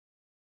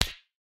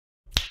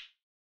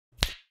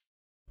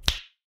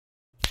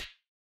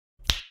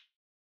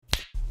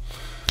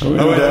I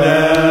went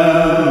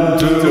down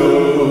to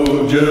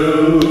old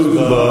Joe's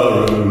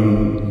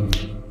barroom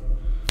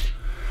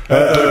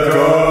at the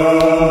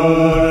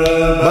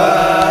corner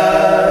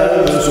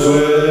by the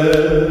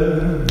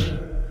square.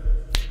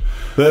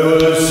 There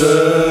were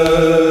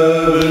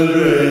serving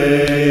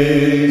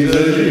drinks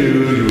as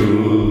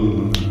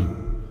usual,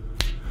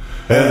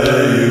 and the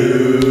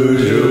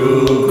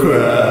usual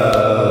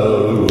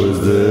crowd was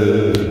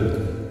there.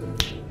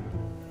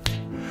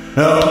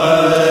 Now my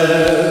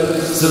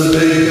left's a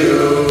big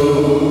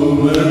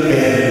old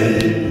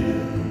candy.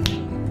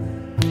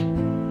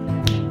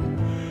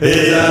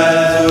 His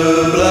eyes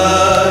were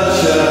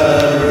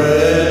bloodshot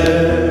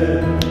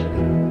red,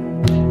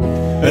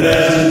 and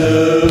as he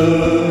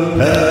looked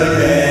at the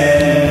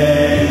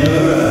gang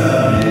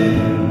around him,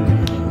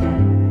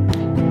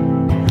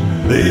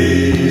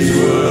 these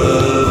were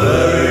the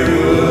very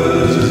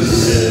words he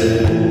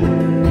said.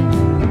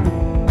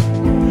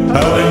 I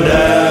went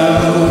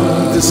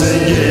down to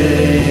St.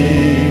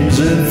 James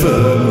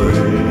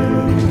Infirmary.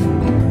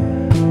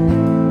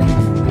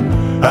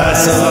 I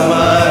saw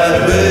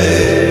my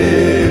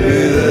baby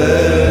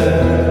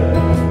there,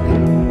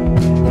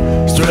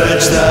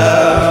 stretched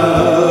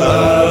out on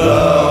a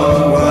long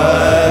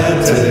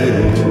white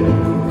table,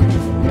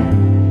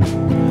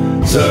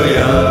 so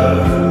young,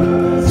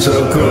 so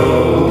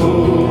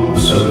cold,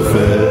 so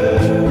fair.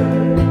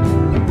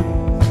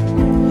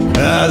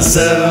 And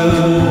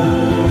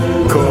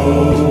 7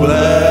 cold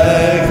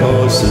black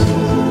horses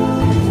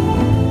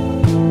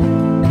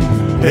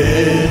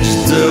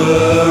hitched to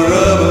a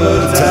rubber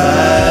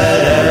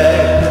tied act.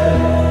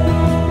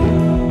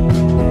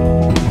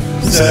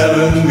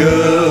 7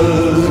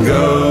 girls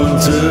gone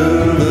to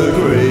the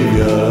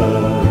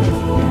graveyard,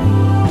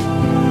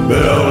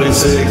 but only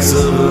 6 of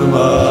them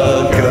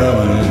are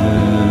coming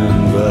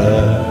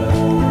back.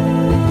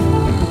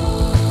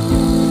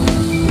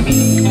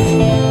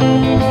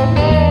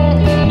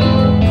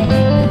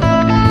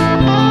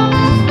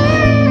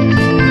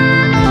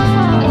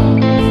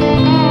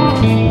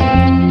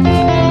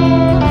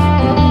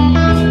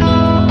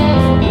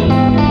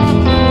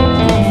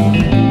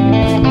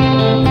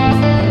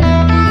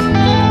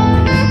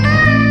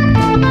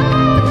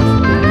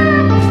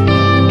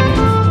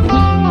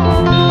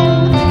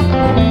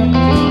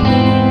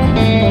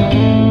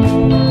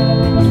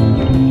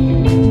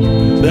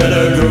 Let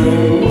her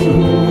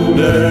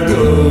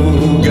go,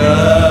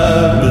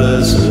 God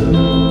bless her,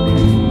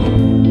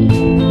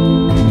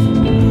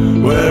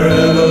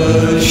 wherever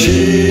she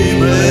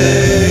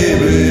may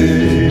be.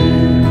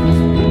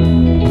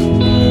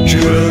 She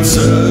will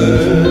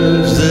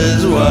search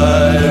this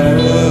wide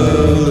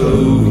world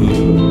over,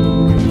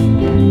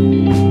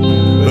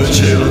 but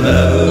she'll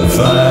never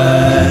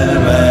find a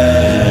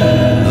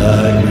man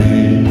like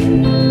me.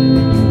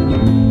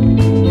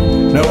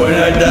 Now when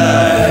I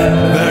die,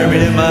 bury me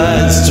in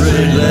my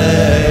straight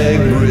leg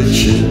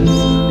breeches,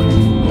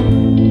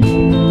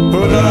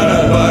 put on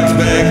a box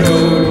bag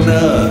coat and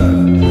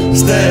a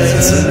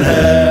Stetson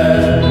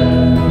hat,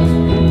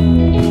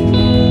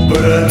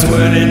 put a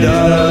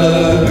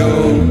 $20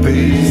 gold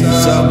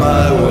piece on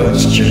my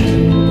watch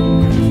chain,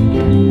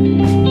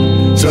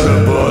 so the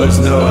boys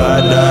know I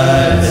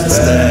died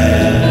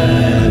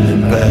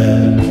standing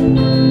pat.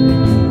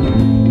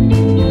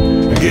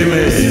 Give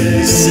me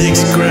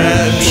 6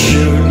 crap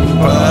shooting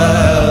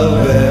pile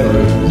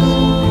bearers,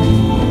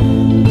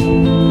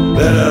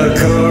 then a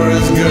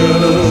chorus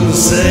girl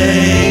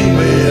sing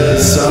me a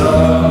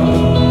song.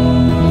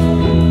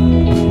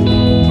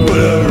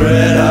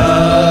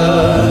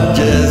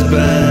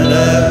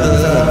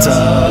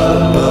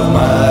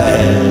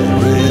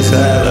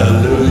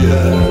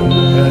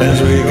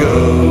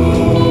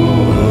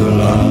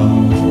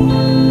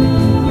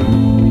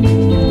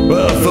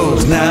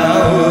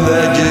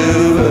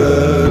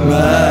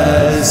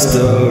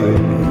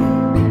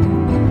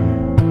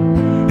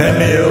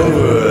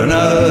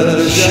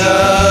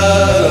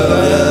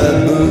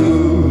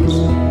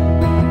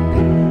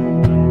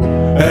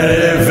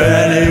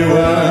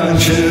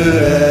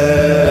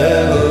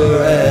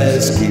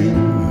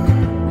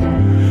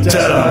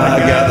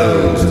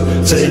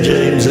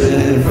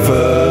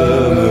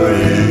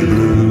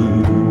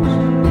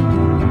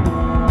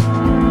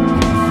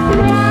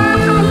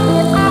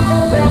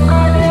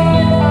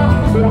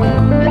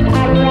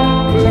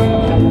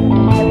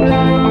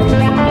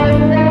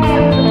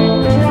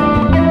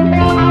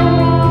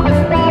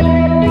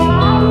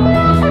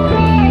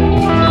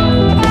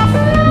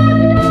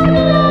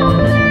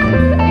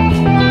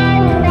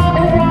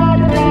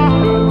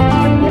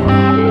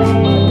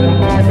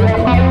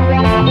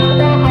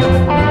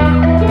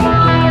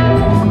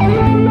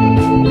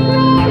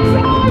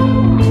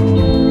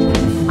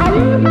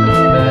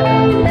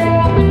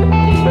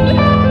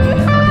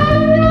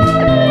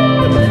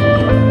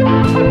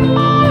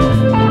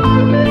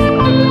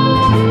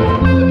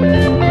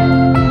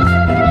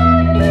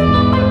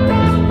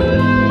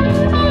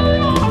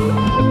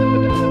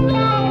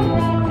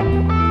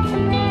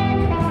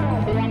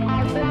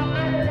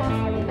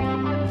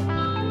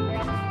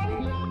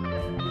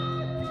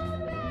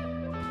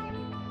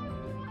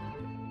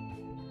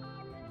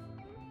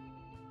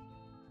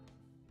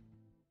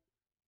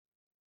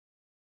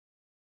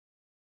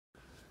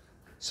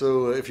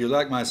 So if you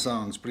like my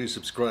songs, please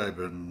subscribe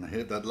and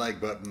hit that like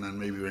button and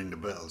maybe ring the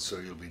bell so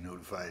you'll be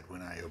notified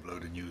when I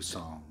upload a new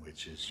song,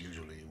 which is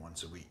usually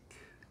once a week.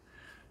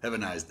 Have a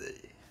nice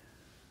day.